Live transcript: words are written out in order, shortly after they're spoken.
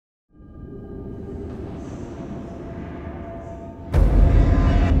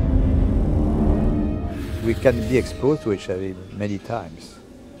we can be exposed to HIV many times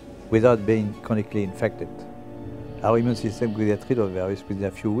without being chronically infected. Our immune system will get rid of the virus within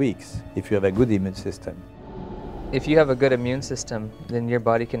a few weeks if you have a good immune system. If you have a good immune system, then your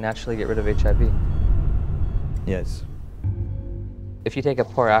body can naturally get rid of HIV. Yes. If you take a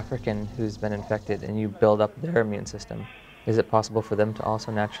poor African who's been infected and you build up their immune system, is it possible for them to also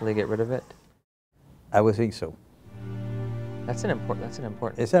naturally get rid of it? I would think so. That's an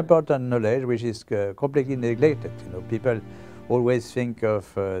important. It's important knowledge which is completely neglected. You know, people always think of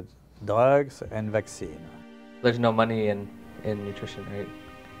drugs and vaccine. There's no money in nutrition, right?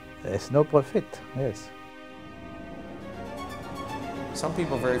 There's no profit. Yes. Some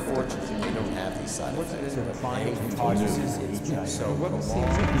people are very fortunate that they don't have these side effects.